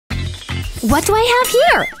What do I have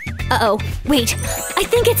here? Uh-oh, wait, I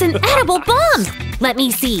think it's an edible bomb! Let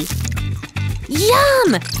me see.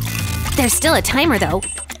 Yum! There's still a timer though.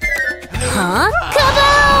 Huh?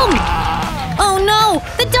 Kaboom! Oh no!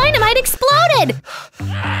 The dynamite exploded!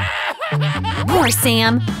 Poor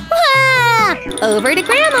Sam. Ah! Over to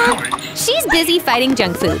Grandma! She's busy fighting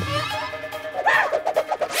junk food.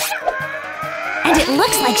 And it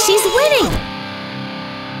looks like she's winning!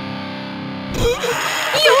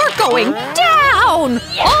 You're going down!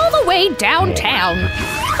 All the way downtown!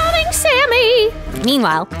 Coming, Sammy!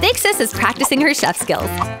 Meanwhile, Big Sis is practicing her chef skills.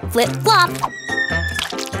 Flip flop!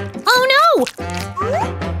 Oh no!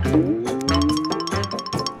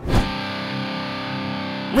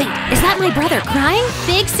 Wait, is that my brother crying?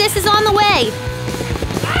 Big Sis is on the way!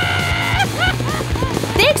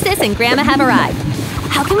 Big Sis and Grandma have arrived.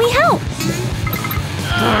 How can we help?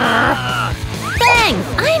 Bang!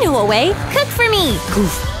 I know a way! Cook for me!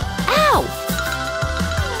 Ow!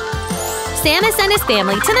 Sam has sent his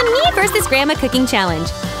family to the Me vs. Grandma cooking challenge.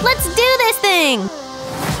 Let's do this thing!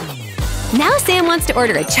 Now Sam wants to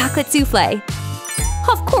order a chocolate souffle.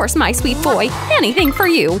 Of course, my sweet boy. Anything for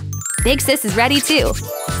you. Big Sis is ready too.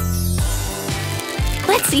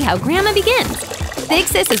 Let's see how Grandma begins. Big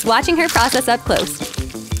Sis is watching her process up close.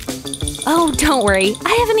 Oh, don't worry.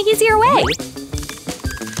 I have an easier way.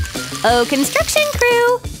 Oh, construction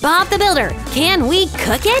crew! Bob the Builder, can we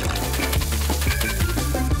cook it?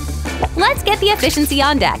 Let's get the efficiency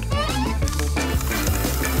on deck.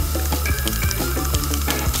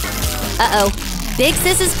 Uh-oh, Big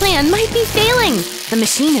Sis's plan might be failing. The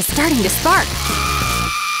machine is starting to spark.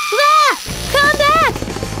 Ah! Come back!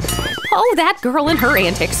 Oh, that girl and her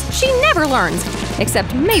antics. She never learns.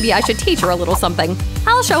 Except maybe I should teach her a little something.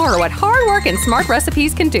 I'll show her what hard work and smart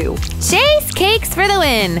recipes can do. Chase cakes for the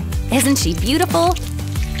win! Isn't she beautiful?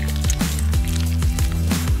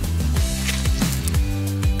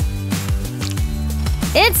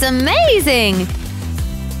 It's amazing!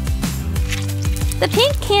 The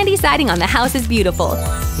pink candy siding on the house is beautiful.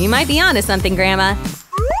 You might be onto something, Grandma.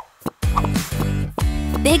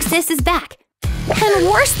 Big Sis is back. And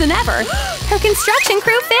worse than ever, her construction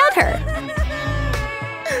crew failed her.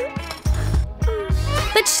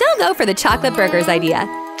 But she'll go for the chocolate burgers idea.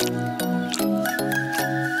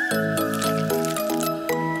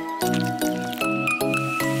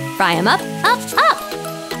 Fry 'em up, up, up!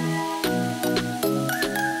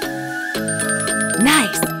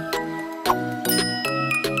 Nice!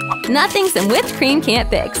 Nothing some whipped cream can't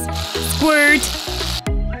fix. Squirt!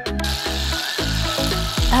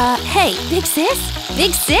 Hey, Big Sis?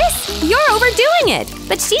 Big Sis? You're overdoing it!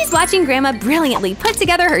 But she's watching Grandma brilliantly put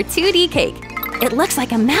together her 2D cake. It looks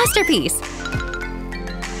like a masterpiece.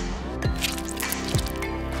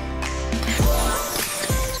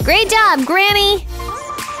 Great job, Granny!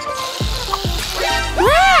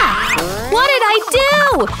 Ah! What did I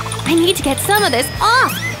do? I need to get some of this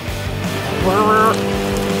off!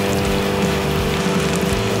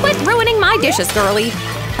 Quit ruining my dishes, girlie!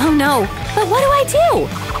 Oh no, but what do I do?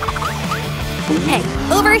 Hey,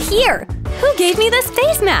 over here! Who gave me this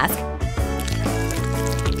face mask?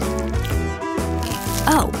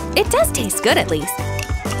 Oh, it does taste good at least.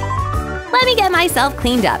 Let me get myself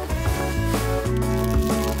cleaned up.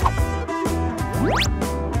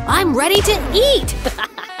 I'm ready to eat!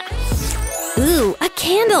 Ooh, a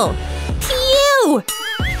candle! Pew!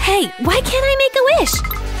 Hey, why can't I make a wish?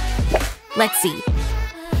 Let's see.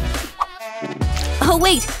 Oh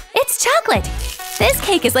wait, it's chocolate! This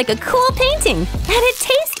cake is like a cool painting, and it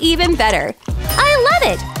tastes even better. I love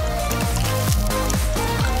it!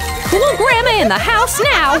 Cool Grandma in the house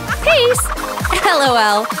now! Peace!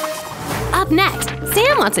 LOL. Up next,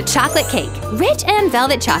 Sam wants a chocolate cake. Rich and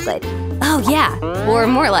velvet chocolate. Oh yeah, or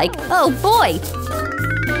more like, oh boy!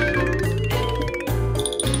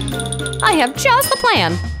 I have just the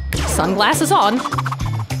plan. Sunglasses on.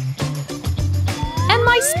 And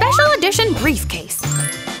my special edition briefcase.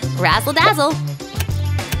 Razzle dazzle.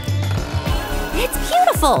 It's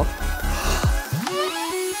beautiful!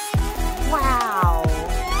 Wow!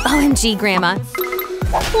 OMG, Grandma.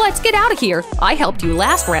 Let's get out of here. I helped you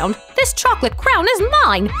last round. This chocolate crown is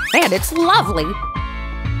mine, and it's lovely.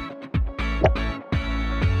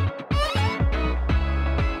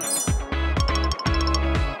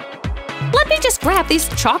 Let me just grab these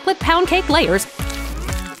chocolate pound cake layers.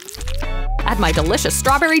 Add my delicious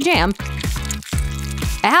strawberry jam.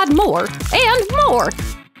 Add more and more.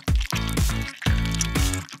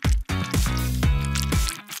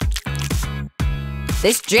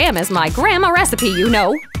 This jam is my grandma recipe, you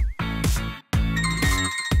know.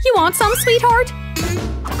 You want some, sweetheart?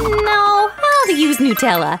 No, I'll use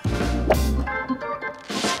Nutella.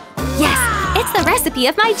 Yes, The recipe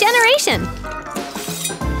of my generation!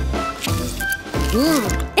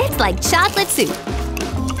 It's like chocolate soup.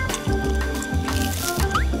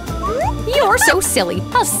 You're so silly,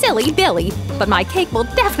 a silly Billy. But my cake will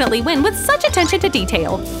definitely win with such attention to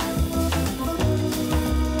detail.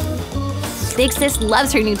 Big Sis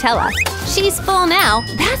loves her Nutella. She's full now,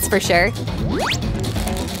 that's for sure.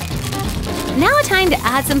 Now time to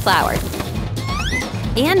add some flour.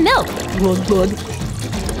 And milk. Glug glug.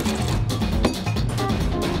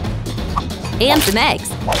 And some eggs.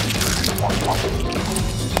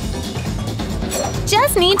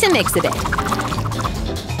 Just need to mix a bit.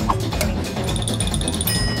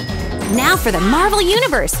 Now for the Marvel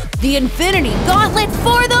Universe! The Infinity Gauntlet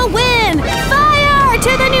for the win! Fire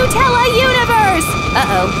to the Nutella Universe!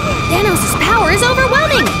 Uh-oh, Thanos' power is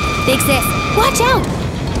overwhelming! Big Sis, watch out!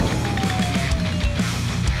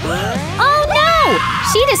 Oh no!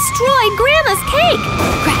 She destroyed Grandma's cake!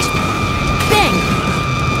 Crash! Bang!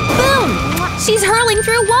 Boom! She's hurling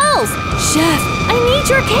through walls! Chef, I need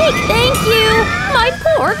your cake! Thank you! My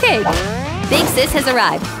poor cake! Big Sis has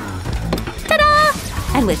arrived. Ta-da!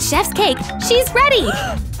 And with Chef's cake, she's ready! No!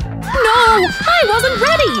 I wasn't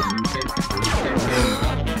ready!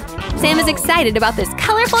 Sam is excited about this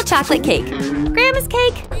colorful chocolate cake. Grandma's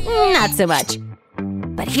cake? Not so much.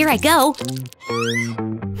 But here I go.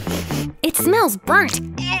 It smells burnt.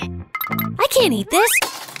 I can't eat this.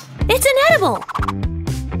 It's inedible.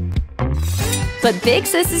 But Big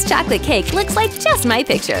Sis's chocolate cake looks like just my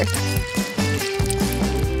picture.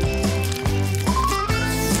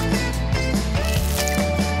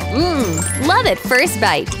 Love it first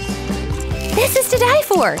bite. This is to die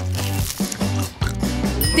for.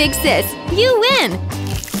 Big Sis, you win.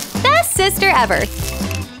 Best sister ever.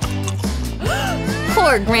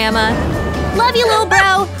 Poor Grandma. Love you, little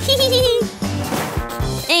bro.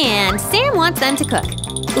 And Sam wants them to cook.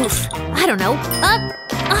 Oof, I don't know.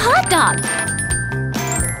 A hot dog.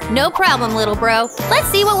 No problem, little bro. Let's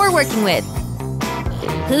see what we're working with.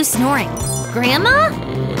 Who's snoring? Grandma?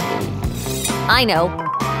 I know.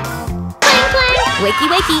 Clang, clang. Wakey,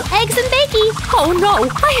 wakey, eggs and bakey. Oh no,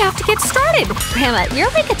 I have to get started. Grandma,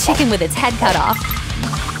 you're like a chicken with its head cut off.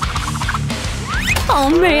 Oh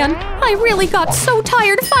man, I really got so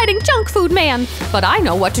tired fighting junk food man. But I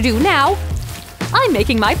know what to do now. I'm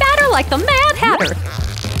making my batter like the Mad Hatter.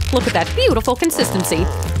 Look at that beautiful consistency.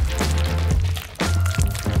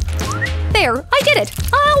 There, I did it!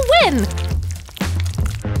 I'll win!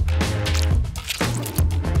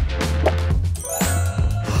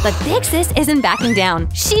 But Big Sis isn't backing down.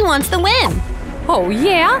 She wants the win. Oh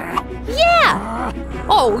yeah? Yeah!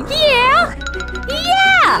 Oh yeah?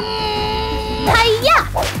 Yeah! Hi-ya!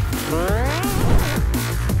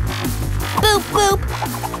 Boop, boop.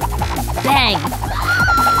 Bang!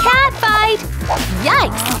 Cat fight!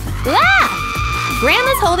 Yikes! Ah!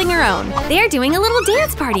 Grandma's holding her own. They're doing a little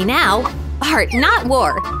dance party now. Art, not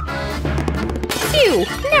war. Phew!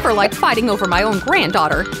 Never liked fighting over my own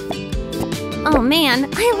granddaughter. Oh man,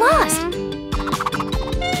 I lost.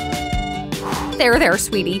 There,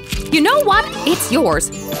 sweetie. You know what? It's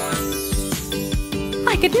yours.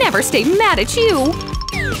 I could never stay mad at you.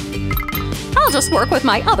 I'll just work with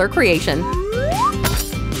my other creation.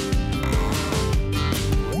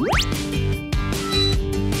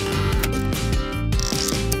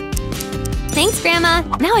 Thanks, Grandma.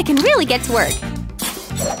 Now I can really get to work.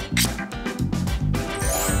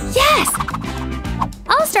 Yes!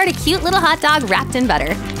 I'll start a cute little hot dog wrapped in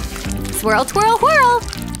butter. Swirl, twirl, whirl!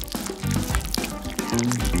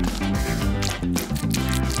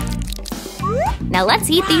 Now let's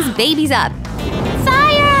heat these babies up.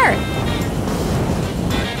 Fire!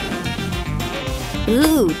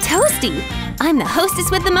 Ooh, toasty! I'm the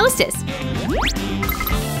hostess with the mostest.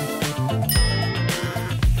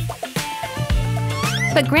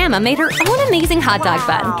 But Grandma made her own amazing hot dog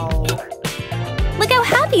bun. Look how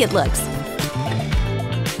happy it looks.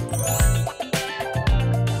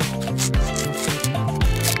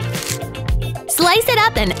 Slice it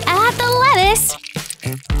up and add the lettuce,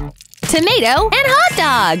 tomato, and hot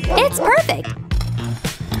dog. It's perfect.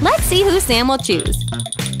 Let's see who Sam will choose.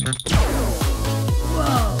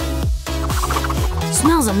 Whoa.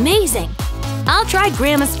 Smells amazing. I'll try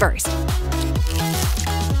Grandma's first.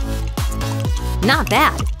 Not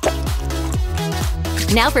bad.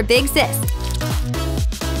 Now for Big Sis.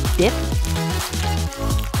 Dip.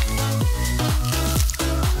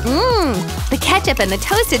 The ketchup and the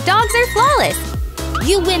toasted dogs are flawless.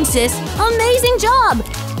 You win, sis. Amazing job.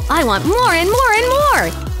 I want more and more and more.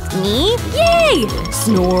 Me? Yay!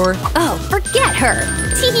 Snore. Oh, forget her.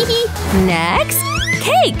 Tee-hee-hee. Next,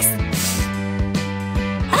 cakes.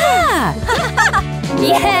 Ah!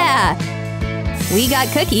 Yeah! We got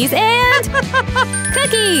cookies and…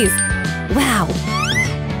 cookies! Wow.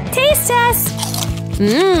 Taste test!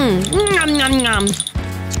 Nom nom nom.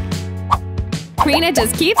 Rena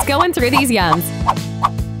just keeps going through these yums.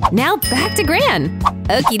 Now back to Gran.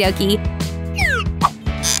 Okie dokie.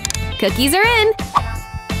 Cookies are in.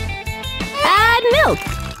 Add milk.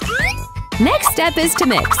 Next step is to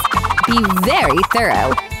mix. Be very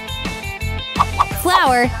thorough.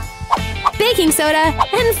 Flour. Baking soda.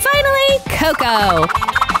 And finally, cocoa.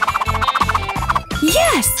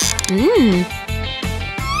 Yes!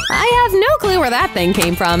 I have no clue where that thing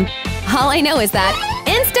came from. All I know is that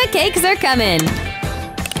Insta cakes are coming.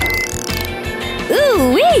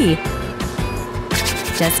 Ooh-wee!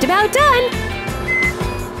 Just about done.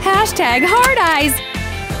 Hashtag hard eyes.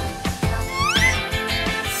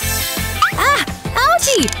 Ah!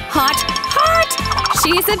 Ouchie! Hot! Hot!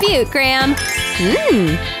 She's a beaut, Graham.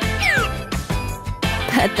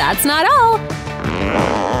 But that's not all.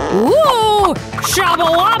 Whoa!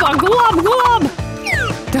 Shabba-wabba glub glub!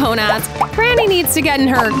 Don't ask. Granny needs to get in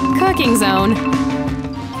her cooking zone.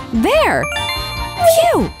 There!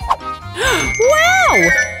 Phew! Wow!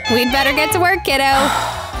 We'd better get to work, kiddo.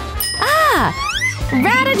 Ah!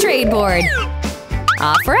 Rata trade board.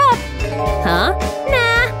 Offer up. Huh?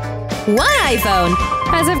 Nah. One iPhone.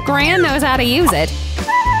 As if Gran knows how to use it.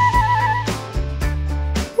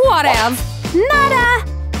 Whatever. Nada.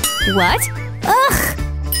 What? Ugh!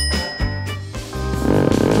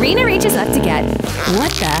 Rena reaches up to get…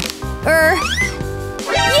 what the…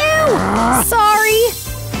 You! Sorry!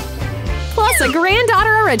 Plus a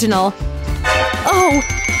granddaughter original. Oh!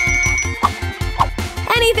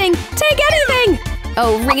 Anything! Take anything!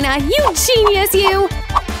 Oh, Rena, you genius, you!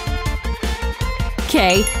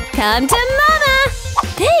 Okay, come to Mama!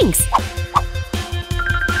 Thanks!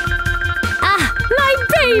 Ah, my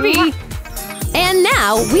baby! And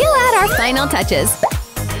now we'll add our final touches.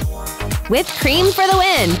 Whipped cream for the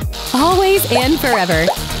win! Always and forever.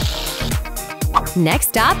 Next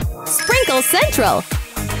stop, Sprinkle Central.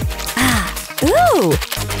 Ah, ooh!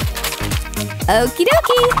 Okie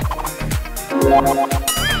dokie!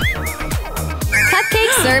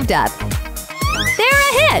 Cupcakes served up. They're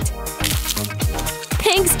a hit!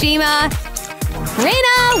 Thanks, Jima!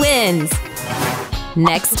 Rena wins!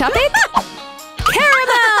 Next topic?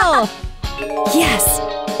 Caramel! Yes!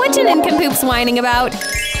 What you nincompoops whining about?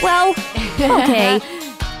 Well, okay.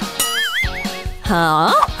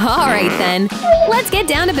 Huh? Alright then. Let's get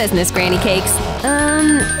down to business, Granny Cakes.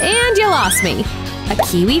 And you lost me. A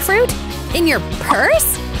kiwi fruit? In your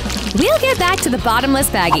purse? We'll get back to the bottomless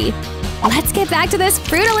baggie. Let's get back to this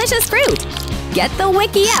fruitalicious fruit. Get the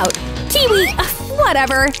wiki out. Kiwi!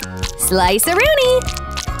 Whatever. Slice-a-rooney.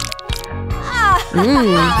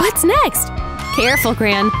 What's next? Careful,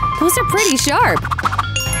 Gran. Those are pretty sharp.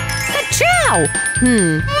 Ka-chow!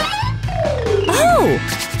 Oh!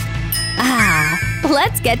 Ah,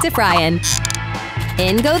 let's get to frying.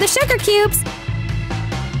 In go the sugar cubes.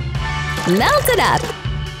 Melt it up.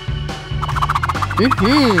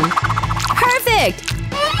 Perfect!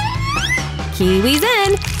 Kiwis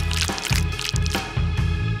in.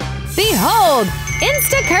 Behold!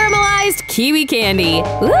 Insta-caramelized kiwi candy.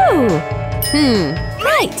 Ooh!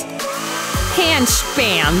 Right. Hand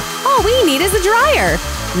spam. All we need is a dryer.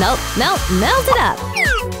 Melt, melt, melt it up.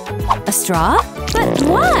 A straw? But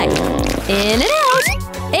why? In and out.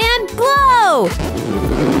 And blow!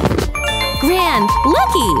 Gran,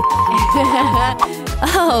 looky!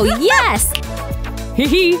 Oh, yes!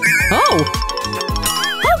 Hee oh!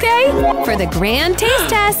 Okay, for the grand taste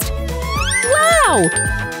test. Wow!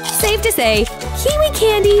 Safe to say, kiwi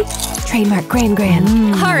candy, trademark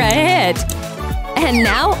Gran. Are a hit. And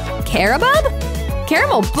now, Carabub?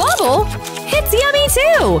 Caramel bubble? It's yummy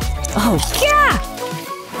too! Oh, yeah!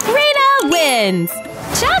 Rena wins!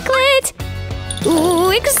 Chocolate!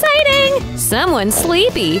 Ooh, exciting! Someone's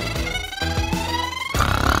sleepy.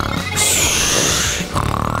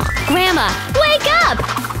 Grandma, wake up!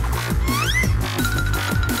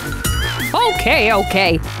 Okay,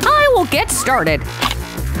 okay. I will get started.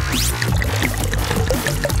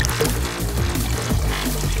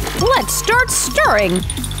 Let's start stirring.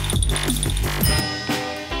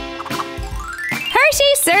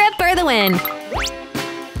 Hershey syrup for the win.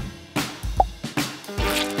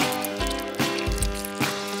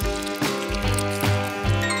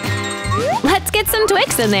 Let's get some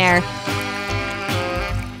Twix in there.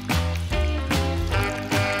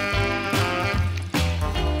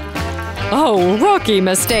 Oh, rookie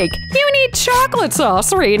mistake. You need chocolate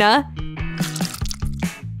sauce, Rena.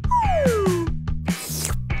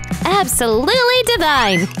 Absolutely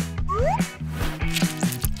divine.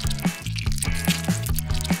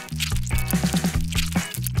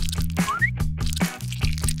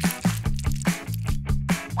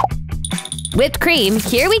 Whipped cream,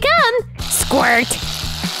 here we come! Squirt!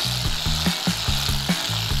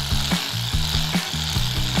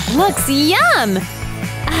 Looks yum!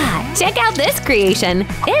 Ah, check out this creation!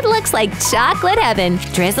 It looks like chocolate heaven!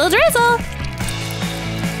 Drizzle, drizzle!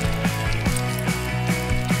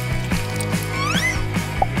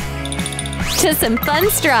 To some fun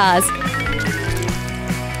straws!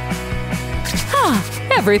 Ah,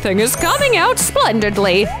 everything is coming out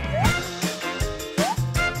splendidly!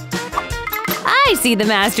 I see the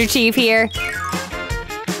Master Chief here!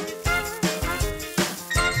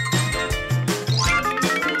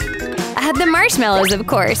 Add the marshmallows, of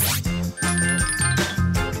course!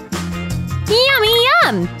 Yummy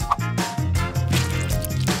yum!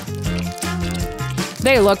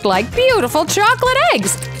 They look like beautiful chocolate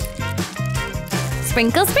eggs!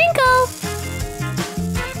 Sprinkle, sprinkle!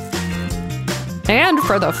 And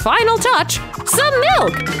for the final touch, some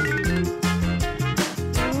milk!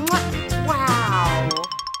 Wow!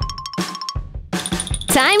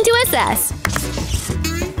 Time to assess!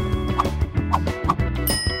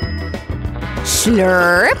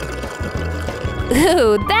 Slurp!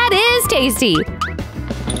 Ooh, that is tasty!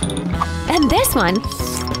 And this one…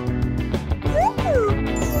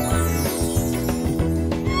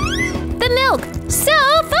 The milk! So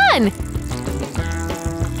fun!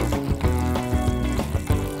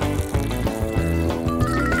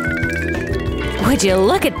 Would you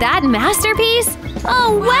look at that masterpiece?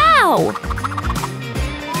 Oh, wow!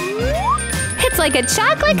 It's like a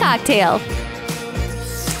chocolate cocktail!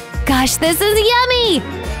 Gosh, this is yummy!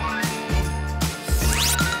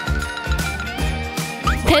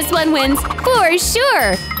 This one wins for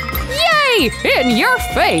sure! Yay! In your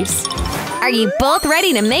face! Are you both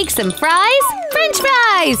ready to make some fries? French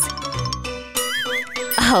fries!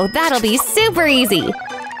 Oh, that'll be super easy!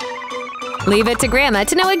 Leave it to Grandma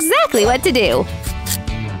to know exactly what to do.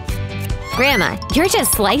 Grandma, you're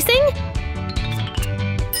just slicing?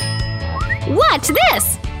 Watch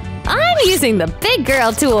this! I'm using the big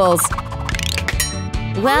girl tools.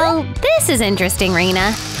 Well, this is interesting,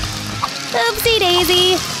 Rena. Oopsie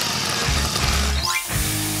daisy!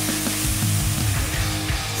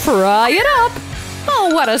 Fry it up! Oh,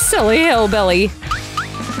 what a silly hillbilly!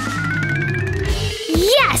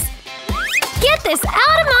 Yes! Get this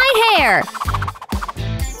out of my hair!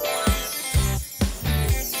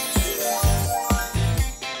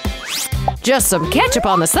 Just some ketchup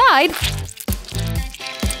on the side.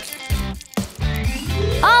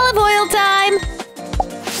 Olive oil time!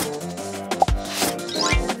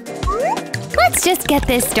 Let's just get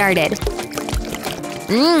this started.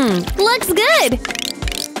 Looks good!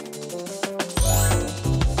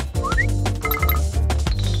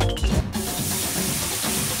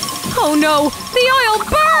 Oh no, the oil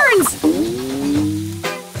burns!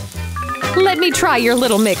 Let me try your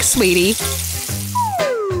little mix, sweetie.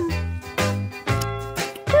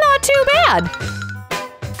 Not too bad.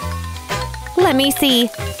 Let me see.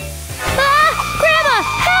 Ah! Grandma,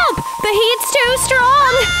 help! The heat's too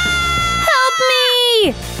strong! Help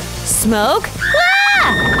me! Smoke? Ah!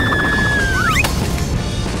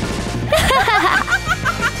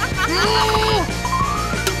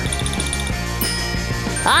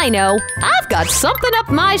 I know. I've got something up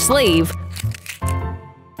my sleeve.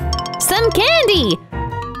 Some candy!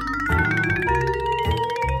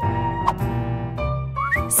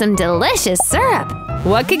 Some delicious syrup!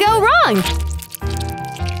 What could go wrong?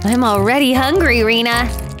 I'm already hungry, Rena.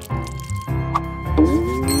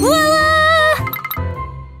 Voila!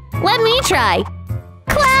 Let me try.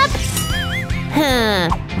 Clap! Huh.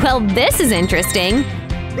 Well, this is interesting.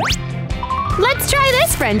 Let's try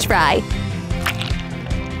this French fry.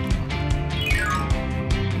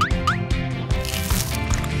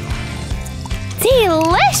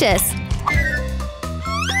 Delicious!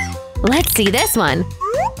 Let's see this one.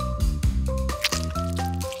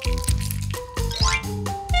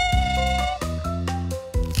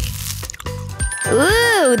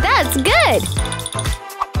 Ooh, that's good!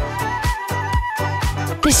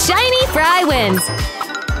 The shiny fry wins!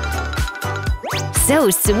 So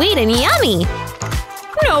sweet and yummy!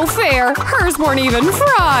 No fair! Hers weren't even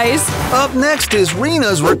fries! Up next is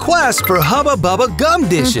Rena's request for Hubba Bubba gum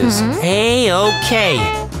dishes. Hey, okay.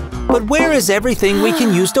 But where is everything we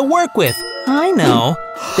can use to work with? I know.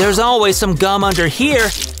 There's always some gum under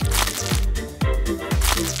here.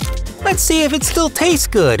 Let's see if it still tastes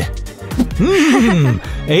good.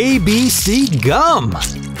 ABC gum.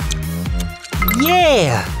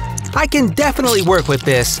 Yeah! I can definitely work with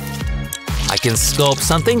this. I can sculpt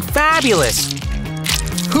something fabulous.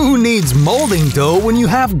 Who needs molding dough when you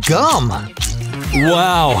have gum?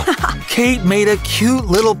 Wow, Kate made a cute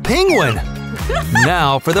little penguin.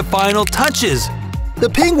 Now for the final touches. The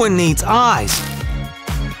penguin needs eyes.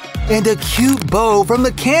 And a cute bow from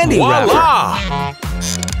the candy wrapper.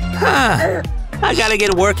 Huh. I gotta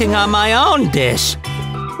get working on my own dish.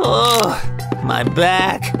 Oh, my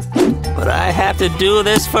back. But I have to do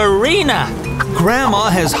this for Rena. Grandma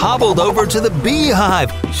has hobbled over to the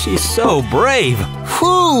beehive. She's so brave.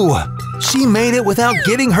 Whew! She made it without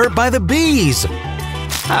getting hurt by the bees.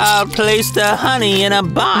 I'll place the honey in a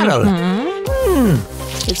bottle.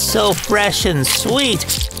 It's so fresh and sweet.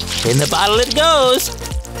 In the bottle it goes.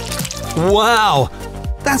 Wow,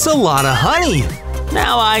 that's a lot of honey.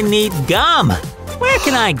 Now I need gum. Where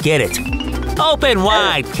can I get it? Open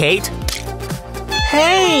wide, Kate.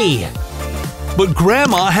 Hey! But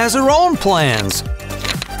Grandma has her own plans.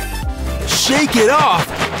 Shake it off.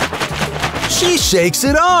 She shakes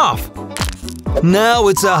it off. Now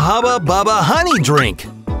it's a Hubba Bubba honey drink.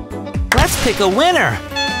 Let's pick a winner.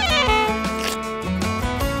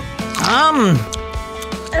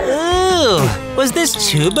 Ooh, was this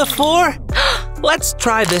tube before? Let's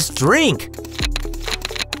try this drink.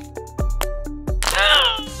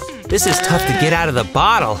 This is tough to get out of the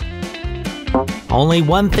bottle. Only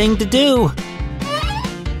one thing to do.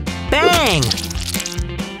 Bang!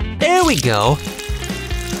 There we go.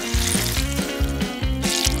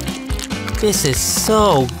 This is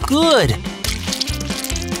so good.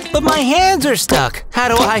 But my hands are stuck. How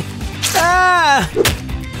do I… Ah!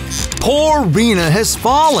 Poor Rena has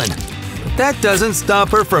fallen. But that doesn't stop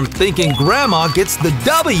her from thinking Grandma gets the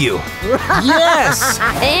W. Yes!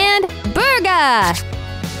 And burger!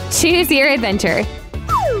 Choose your adventure.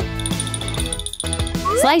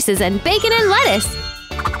 Slices and bacon and lettuce.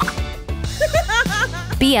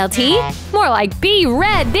 BLT? More like be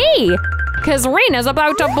ready! Cause Rena's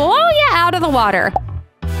about to blow you out of the water.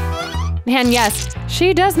 And yes,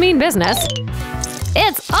 she does mean business.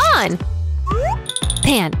 It's on!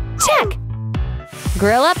 Pan, check!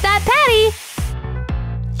 Grill up that patty!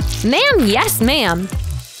 Ma'am, yes ma'am!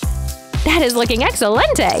 That is looking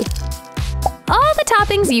excelente! All the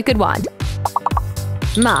toppings you could want.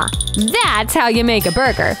 Ma, that's how you make a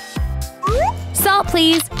burger. Salt,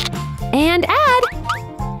 please. And add.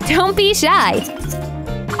 Don't be shy.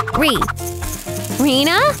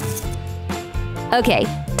 Rena? Okay,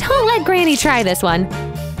 don't let Granny try this one.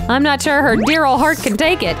 I'm not sure her dear old heart can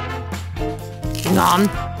take it. Nom.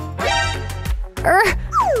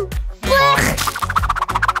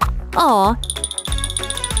 Aw.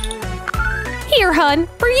 Here, hun,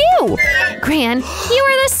 for you. Gran, you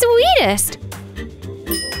are the sweetest.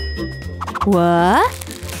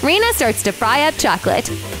 What? Rena starts to fry up chocolate.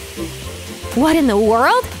 What in the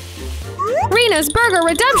world? Rena's burger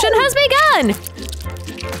redemption has begun!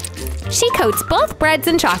 She coats both breads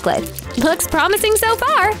in chocolate. Looks promising so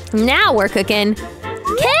far. Now we're cooking.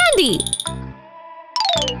 Candy!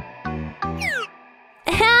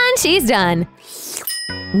 And she's done.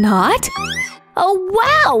 Not? Oh,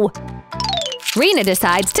 wow! Rena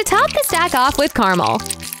decides to top the stack off with caramel.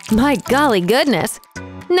 My golly goodness.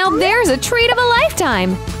 Now there's a treat of a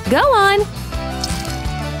lifetime. Go on.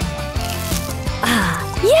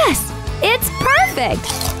 Ah, yes! It's perfect!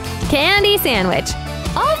 Candy sandwich.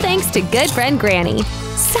 All thanks to good friend Granny.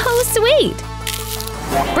 So sweet!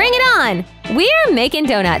 Bring it on! We're making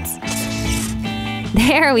donuts.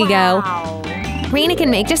 There we go. Rena can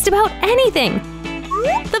make just about anything.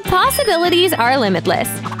 The possibilities are limitless.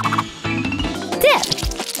 Dip.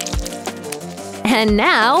 And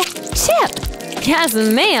now, chip. Yes,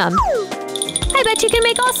 ma'am. I bet you can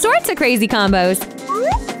make all sorts of crazy combos.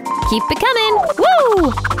 Keep it coming.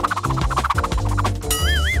 Woo!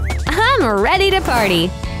 I'm ready to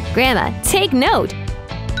party. Grandma, take note.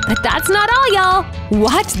 But that's not all, y'all.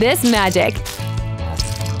 Watch this magic.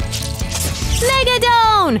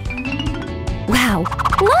 Megadone! Wow,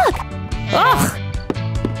 look! Ugh!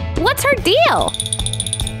 What's her deal?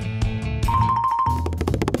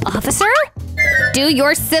 Officer? Do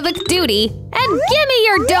your civic duty and give me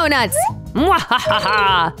your donuts!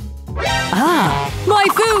 Mwahaha! Ah, my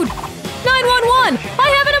food! 911! I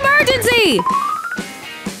have an emergency!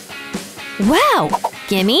 Wow,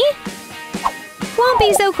 gimme? Won't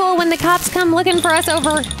be so cool when the cops come looking for us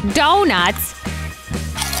over donuts.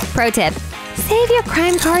 Pro tip, save your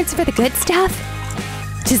crime cards for the good stuff.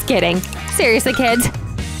 Just kidding. Seriously, kids.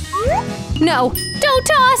 No, don't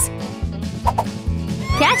toss!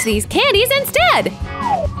 Catch these candies instead!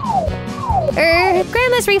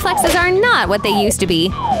 Grandma's reflexes are not what they used to be.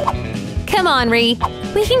 Come on, Ree.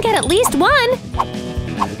 We can get at least one.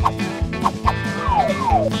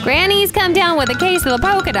 Granny's come down with a case of the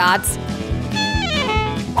polka dots.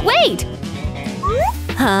 Wait!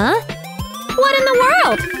 Huh? What in the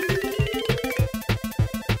world?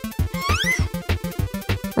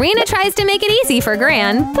 Rena tries to make it easy for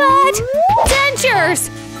Gran, but… dentures!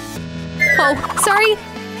 Oh, sorry.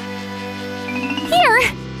 Here!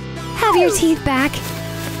 Have your teeth back.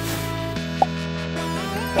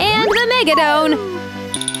 And the Megadone!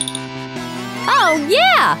 Oh,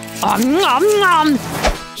 yeah!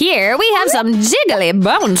 Here we have some jiggly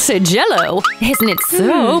bouncy jello. Isn't it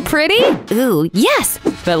so pretty? Ooh, yes!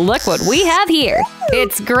 But look what we have here.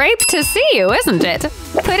 It's great to see you, isn't it?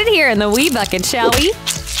 Put it here in the wee bucket, shall we?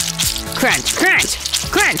 Crunch, crunch,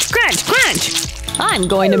 crunch, crunch, crunch! I'm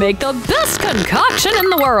going to make the best concoction in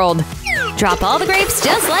the world! Drop all the grapes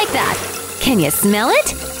just like that. Can you smell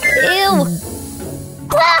it? Ew!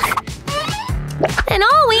 Blah! And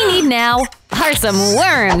all we need now are some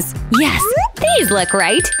worms. Yes, these look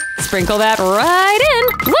right. Sprinkle that right in.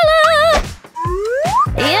 Voila!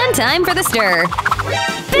 And time for the stir.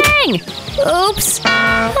 Bang! Oops,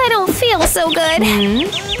 I don't feel so good.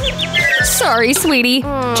 Sorry, sweetie.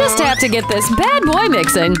 Just have to get this bad boy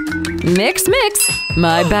mixing. Mix, mix.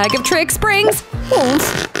 My bag of tricks brings…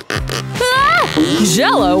 oomph. Ah!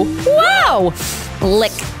 Jello! Wow!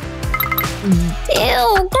 Lick.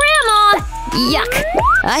 Ew, Grandma! Yuck!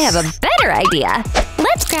 I have a better idea.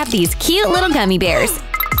 Let's grab these cute little gummy bears.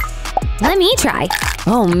 Let me try.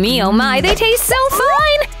 Oh me, oh my, they taste so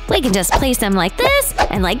fine! We can just place them like this,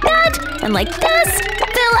 and like that, and like this.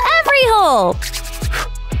 Fill every hole!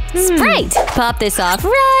 Sprite! Pop this off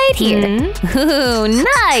right here. Ooh,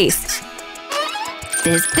 nice!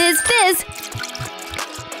 Fizz, fizz, fizz!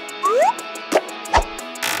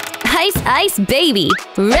 Ice, ice, baby!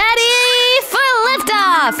 Ready for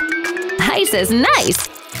liftoff! Ice is nice!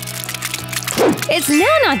 It's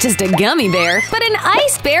now not just a gummy bear, but an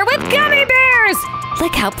ice bear with gummy bears!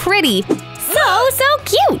 Look how pretty! So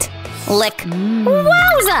cute! Lick!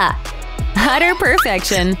 Wowza! Utter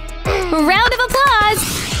perfection! Round of applause!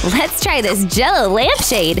 Let's try this Jello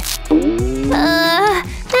lampshade! And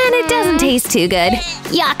it doesn't taste too good.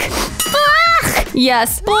 Yuck! Ugh!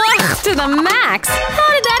 Yes, ugh, to the max! How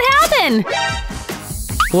did that happen?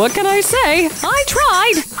 What can I say? I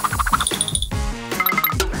tried!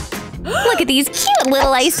 Look at these cute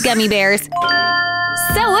little ice gummy bears!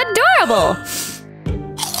 So adorable!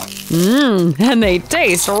 And they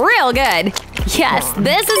taste real good! Yes,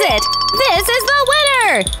 this is it! This is the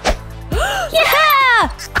winner! Yeah!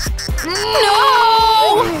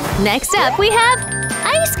 No! Next up, we have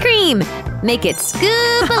ice cream! Make it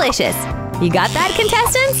scoop-alicious! You got that,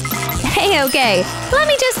 contestants? Hey, okay, let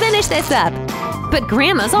me just finish this up. But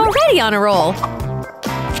Grandma's already on a roll!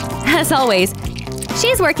 As always,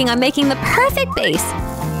 she's working on making the perfect base.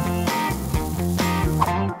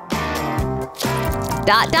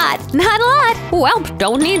 Dot dot, not a lot. Well,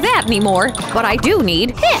 don't need that anymore. But I do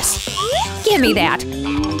need this. Give me that.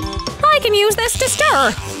 I can use this to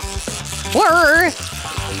stir. Whirr.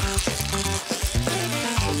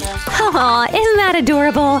 Aw, isn't that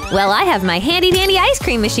adorable? Well, I have my handy-dandy ice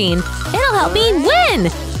cream machine. It'll help me win.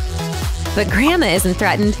 But Grandma isn't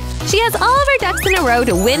threatened. She has all of her ducks in a row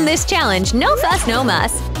to win this challenge. No fuss, no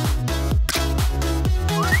muss.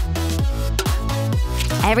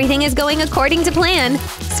 Everything is going according to plan.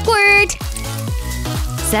 Squirt!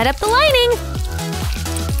 Set up the lining.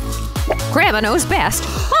 Grandma knows best.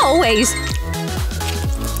 Always.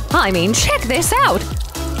 I mean, check this out.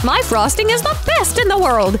 My frosting is the best in the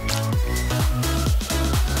world.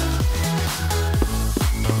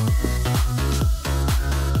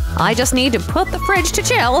 I just need to put the fridge to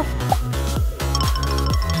chill.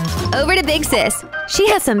 Over to Big Sis. She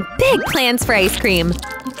has some big plans for ice cream.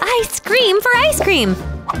 Ice cream for ice cream!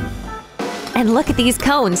 And look at these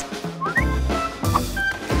cones.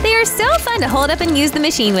 They are so fun to hold up and use the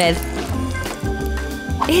machine with.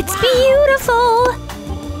 It's beautiful!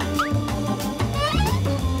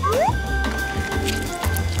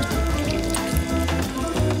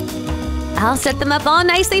 I'll set them up all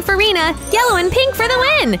nicely for Rena. Yellow and pink for the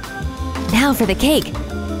win! Now for the cake.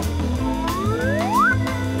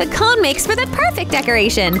 The cone makes for the perfect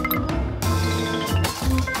decoration.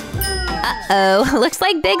 Uh-oh, looks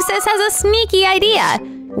like Big Sis has a sneaky idea.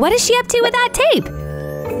 What is she up to with that tape?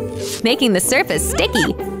 Making the surface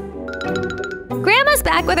sticky. Grandma's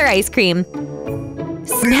back with her ice cream.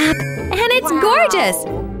 Snap! And it's gorgeous!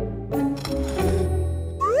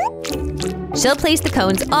 She'll place the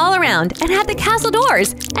cones all around and have the castle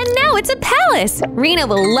doors. And now it's a palace! Rena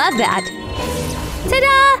will love that.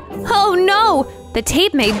 Ta-da! Oh no! The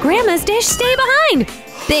tape made Grandma's dish stay behind!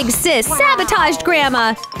 Big Sis sabotaged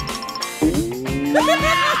Grandma!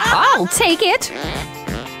 I'll take it!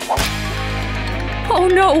 Oh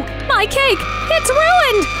no! My cake! It's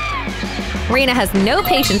ruined! Rena has no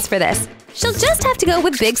patience for this. She'll just have to go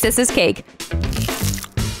with Big Sis's cake.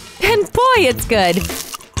 And boy, it's good!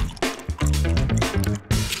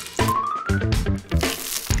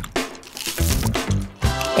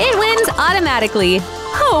 It wins automatically!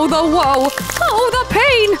 Oh, the woe! Oh, the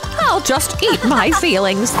pain! I'll just eat my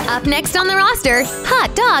feelings! Up next on the roster,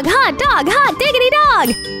 hot dog, hot diggity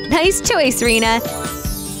dog! Nice choice, Rena.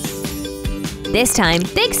 This time,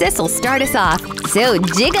 Big Sis will start us off. So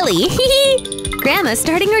jiggly! Grandma's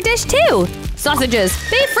starting her dish too! Sausages,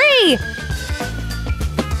 be free!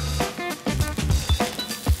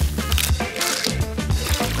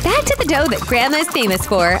 Back to the dough that Grandma's famous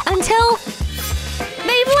for, until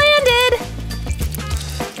they've landed!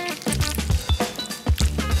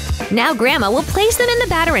 Now Grandma will place them in the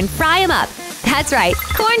batter and fry them up. That's right,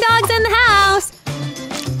 corn dogs in the house!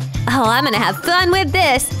 Oh, I'm gonna have fun with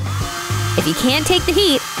this! If you can't take the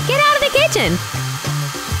heat, get out of the kitchen!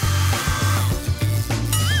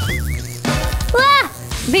 Ah!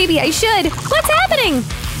 Maybe I should! What's happening?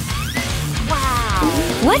 Wow!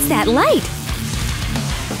 What's that light?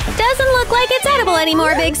 Doesn't look like it's edible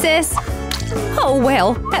anymore, Big Sis! Oh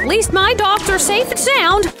well, at least my dogs are safe and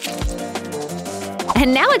sound!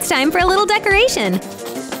 And now it's time for a little decoration!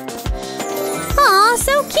 Aw,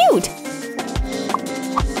 so cute!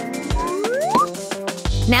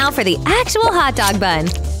 Now for the actual hot dog bun!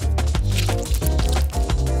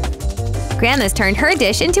 Grandma's turned her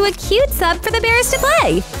dish into a cute sub for the bears to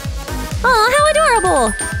play! Aw, how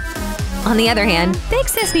adorable! On the other hand, Big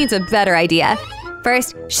Sis needs a better idea.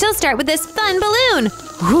 First, she'll start with this fun balloon!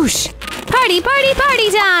 Whoosh! Party, party,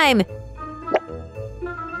 party time!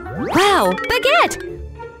 Wow, baguette!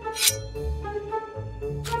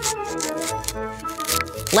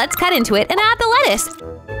 Let's cut into it and add the lettuce!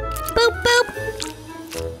 Boop, boop!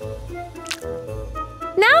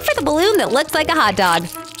 Now for the balloon that looks like a hot dog.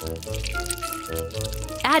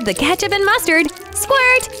 Add the ketchup and mustard!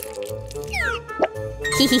 Squirt!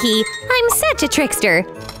 Hee, I'm such a trickster!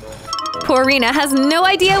 Poor Rena has no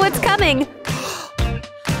idea what's coming!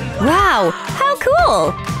 Wow, how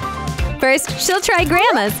cool! First, she'll try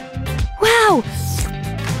Grandma's. Wow!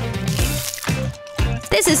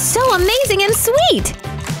 This is so amazing and sweet!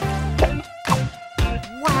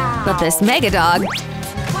 Wow! But this mega dog…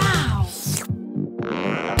 Wow!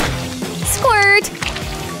 Squirt!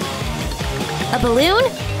 A balloon?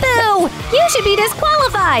 Boo! You should be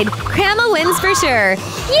disqualified! Grandma wins for sure!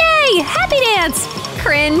 Yay! Happy dance!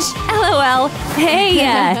 Cringe! LOL! Hey!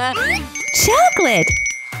 Chocolate!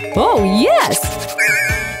 Oh yes!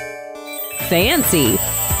 Fancy!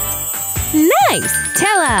 Nice!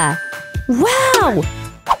 Tella! Wow!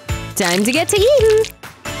 Time to get to eating!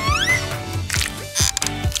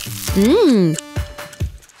 Mmm!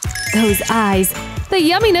 Those eyes! The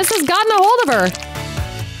yumminess has gotten a hold of her!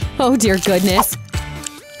 Oh dear goodness!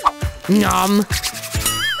 Nom!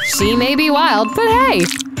 She may be wild, but hey!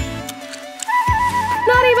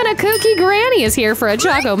 Not even a kooky granny is here for a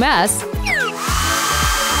choco mess!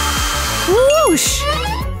 Whoosh!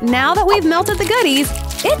 Now that we've melted the goodies,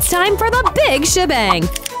 it's time for the big shebang!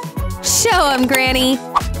 Show 'em, Granny!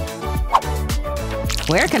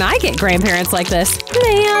 Where can I get grandparents like this?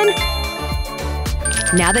 Man!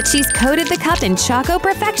 Now that she's coated the cup in choco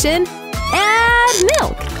perfection, add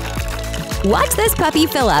milk! Watch this puppy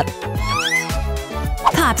fill up!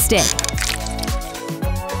 Pop stick!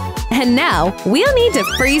 And now, we'll need to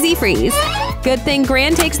freezy freeze! Good thing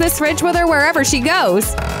Gran takes this fridge with her wherever she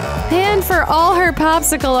goes! And for all her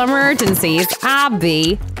popsicle emergencies,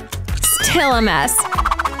 Abby… Still a mess.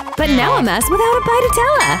 But now a mess without a bite of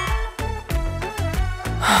Tella!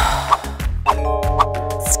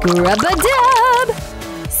 Scrub-a-dub!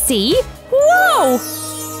 See? Whoa!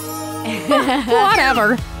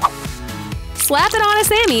 Whatever. Slap it on a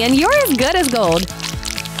Sammy and you're as good as gold.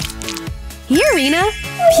 Here, Rena.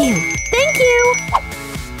 Phew. Thank you.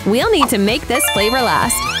 We'll need to make this flavor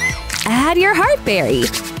last. Add your heartberry.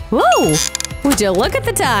 Whoa! Would you look at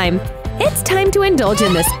the time? It's time to indulge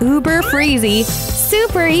in this uber freezy,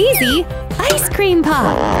 super easy ice cream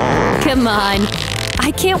pop. Come on.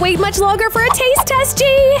 I can't wait much longer for a taste test,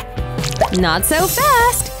 G! Not so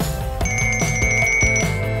fast.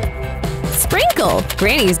 Sprinkle.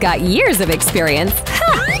 Granny's got years of experience.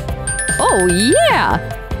 Ha! Oh yeah!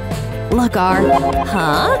 Look, our…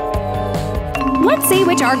 Huh? Let's see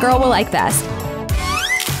which our girl will like best.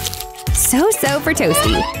 So for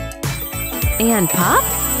Toasty. And pop?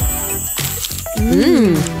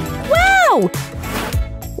 Mmm. Wow!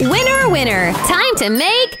 Winner, winner! Time to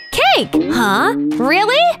make cake! Huh?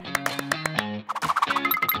 Really?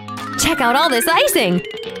 Check out all this icing!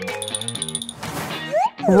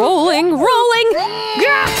 Rolling, rolling!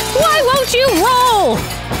 Gah! Why won't you roll?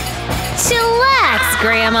 Chillax,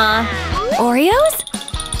 Grandma! Oreos?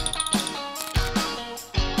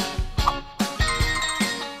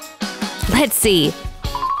 Let's see.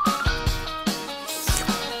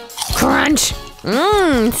 Crunch!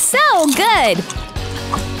 Mmm, so good!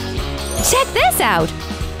 Check this out!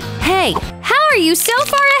 Hey, how are you so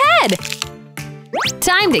far ahead?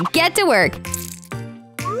 Time to get to work!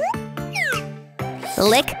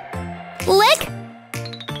 Lick! Lick!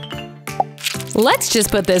 Let's just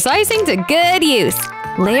put this icing to good use!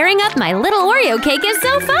 Layering up my little Oreo cake is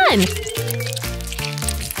so fun!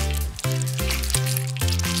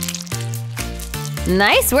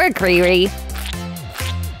 Nice work, Riri!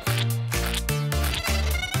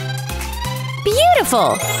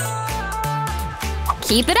 Beautiful!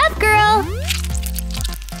 Keep it up, girl!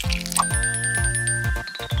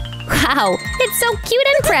 Wow, it's so cute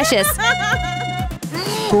and precious!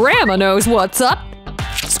 Grandma knows what's up!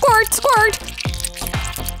 Squirt, squirt!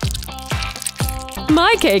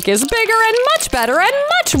 My cake is bigger and much better and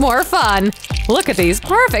much more fun! Look at these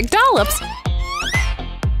perfect dollops!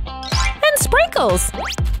 And sprinkles!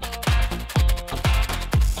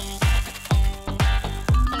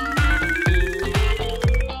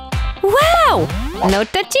 Wow! No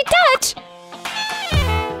touchy touch!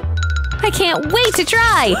 I can't wait to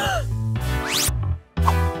try!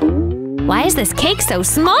 Why is this cake so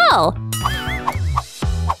small?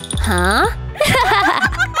 Huh?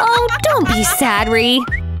 Oh, don't be sad, Ree.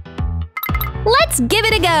 Let's give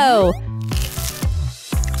it a go!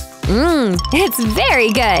 Mmm, it's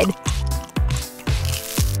very good!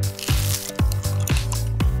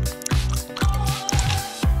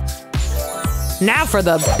 Now for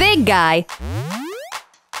the big guy!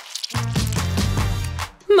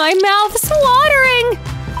 My mouth's watering!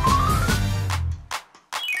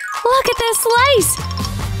 Look at this slice!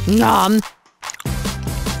 Nom!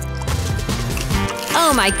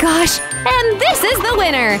 Oh my gosh! And this is the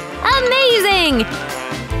winner! Amazing!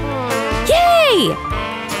 Yay!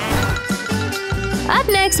 Up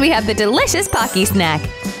next, we have the delicious Pocky snack.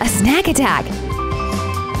 A snack attack!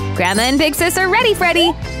 Grandma and Big Sis are ready,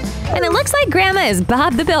 Freddy! And it looks like Grandma is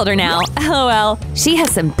Bob the Builder now. LOL. She has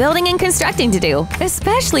some building and constructing to do,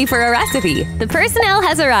 especially for a recipe. The personnel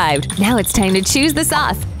has arrived. Now it's time to choose the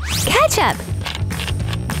sauce. Ketchup!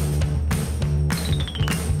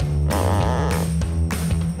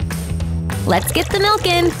 Let's get the milk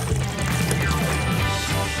in.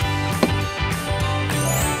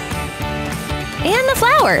 And the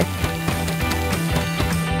flour.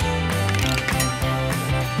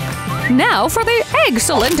 Now for the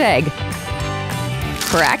excellent egg.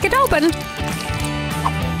 Crack it open.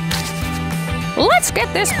 Let's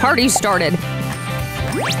get this party started.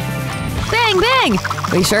 Bang, bang!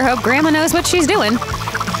 We sure hope Grandma knows what she's doing.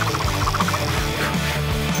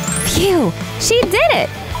 Phew, she did it!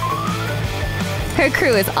 Her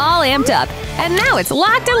crew is all amped up, and now it's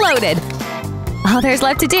locked and loaded. All there's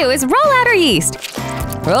left to do is roll out her yeast.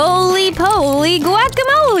 Roly-poly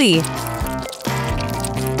guacamole!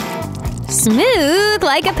 Smooth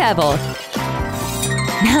like a pebble.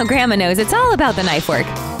 Now Grandma knows it's all about the knife work.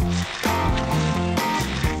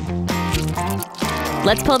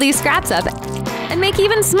 Let's pull these scraps up and make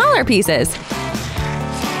even smaller pieces.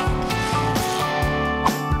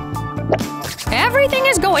 Everything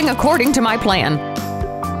is going according to my plan.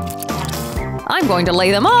 I'm going to lay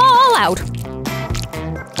them all out.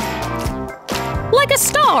 Like a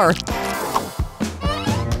star.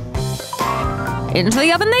 Into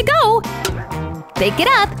the oven they go. Bake it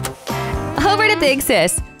up. Over to Big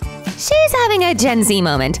Sis. She's having a Gen Z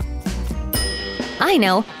moment. I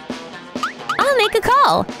know. I'll make a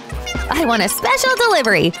call. I want a special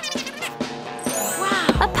delivery.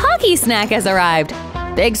 Wow. A Pocky snack has arrived.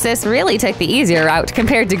 Big Sis really took the easier route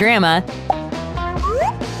compared to Grandma.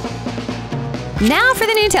 Now for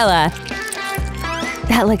the Nutella.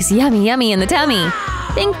 That looks yummy yummy in the tummy.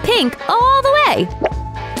 Pink pink all the way.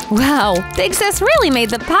 Wow, Big Sis really made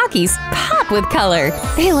the Pockies pop with color.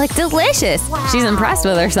 They look delicious. Wow. She's impressed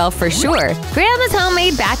with herself for sure. Grandma's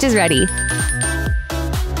homemade batch is ready.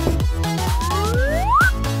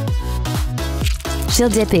 She'll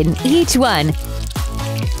dip in each one.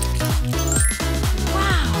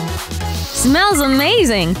 Wow! Smells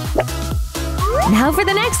amazing! Now for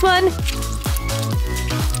the next one!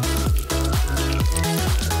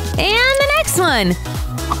 And the next one!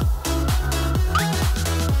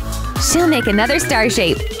 She'll make another star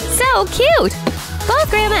shape. So cute! Both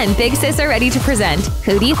Grandma and Big Sis are ready to present.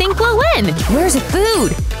 Who do you think will win? Where's the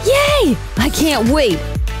food? Yay! I can't wait!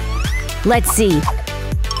 Let's see.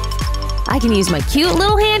 I can use my cute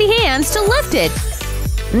little handy hands to lift it.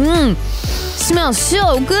 Mmm, smells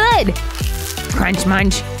so good. Crunch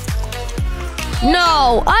munch.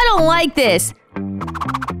 No, I don't like this.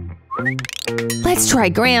 Let's try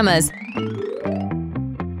Grandma's.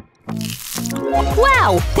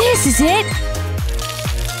 Wow, this is it!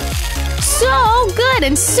 So good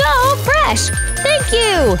and so fresh! Thank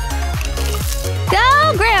you!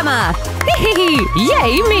 Go, Grandma!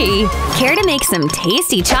 Yay, me! Care to make some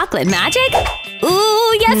tasty chocolate magic?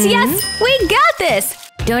 Ooh, yes, yes! We got this!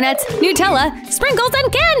 Donuts, Nutella, sprinkles,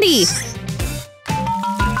 and candy!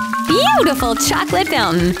 Beautiful chocolate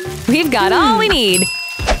fountain! We've got all we need!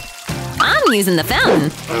 I'm using the fountain!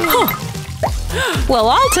 Well,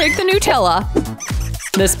 I'll take the Nutella!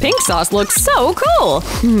 This pink sauce looks so cool!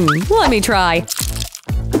 Let me try!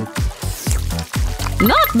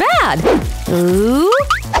 Not bad! Ooh!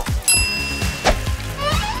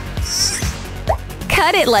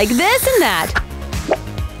 Cut it like this and that!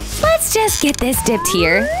 Let's just get this dipped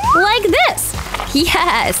here. Like this!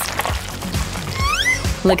 Yes!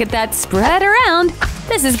 Look at that spread around!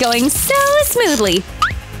 This is going so smoothly!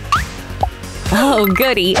 Oh,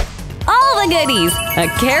 goody! All the goodies! A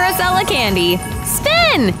carousel of candy!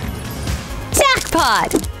 Spin!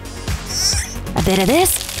 Jackpot! A bit of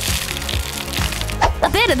this. A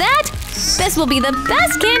bit of that! This will be the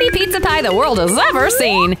best candy pizza pie the world has ever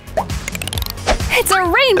seen! It's a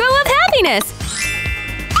rainbow of happiness!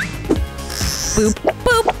 Boop,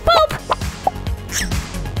 boop, boop!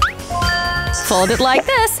 Fold it like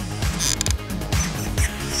this.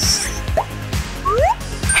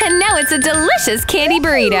 And now it's a delicious candy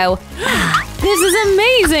burrito! This is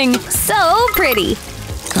amazing! So pretty!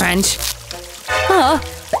 Crunch! Oh!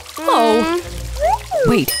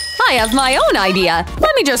 Wait, I have my own idea!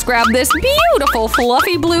 Let me just grab this beautiful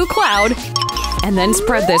fluffy blue cloud and then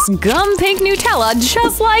spread this gum pink Nutella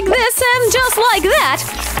just like this and just like that!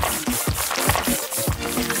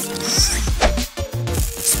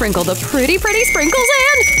 Sprinkle the pretty sprinkles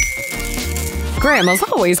and… Grandma's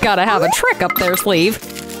always gotta have a trick up their sleeve!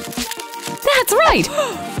 That's right!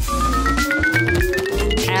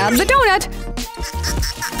 Add the donut!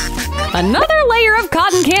 Another layer of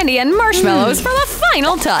cotton candy and marshmallows for the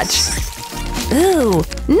final touch! Ooh,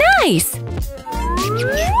 nice!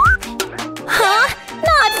 Huh?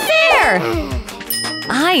 Not fair!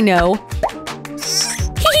 I know!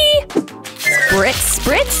 Hee-hee! Spritz,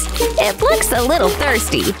 spritz! It looks a little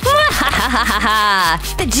thirsty! Ha-ha-ha-ha-ha!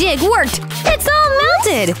 The jig worked! It's all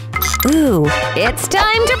melted! Ooh, it's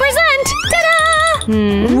time to present! Ta-da!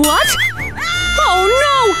 What? Oh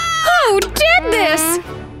no! Who did this?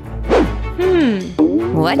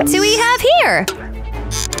 What do we have here?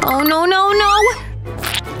 Oh no, no, no!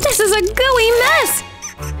 This is a gooey mess!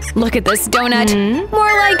 Look at this donut!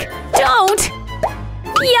 More like, don't!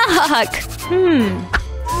 Yuck!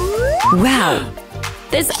 Wow!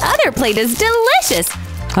 This other plate is delicious!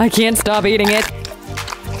 I can't stop eating it!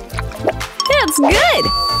 It's good!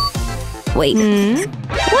 Wait,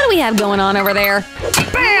 what do we have going on over there?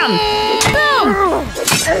 Bam! Boom!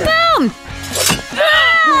 Boom!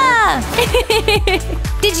 Ah!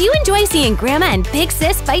 Did you enjoy seeing Grandma and Big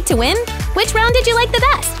Sis fight to win? Which round did you like the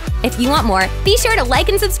best? If you want more, be sure to like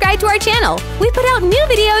and subscribe to our channel. We put out new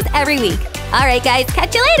videos every week. Alright guys,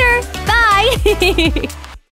 catch you later! Bye!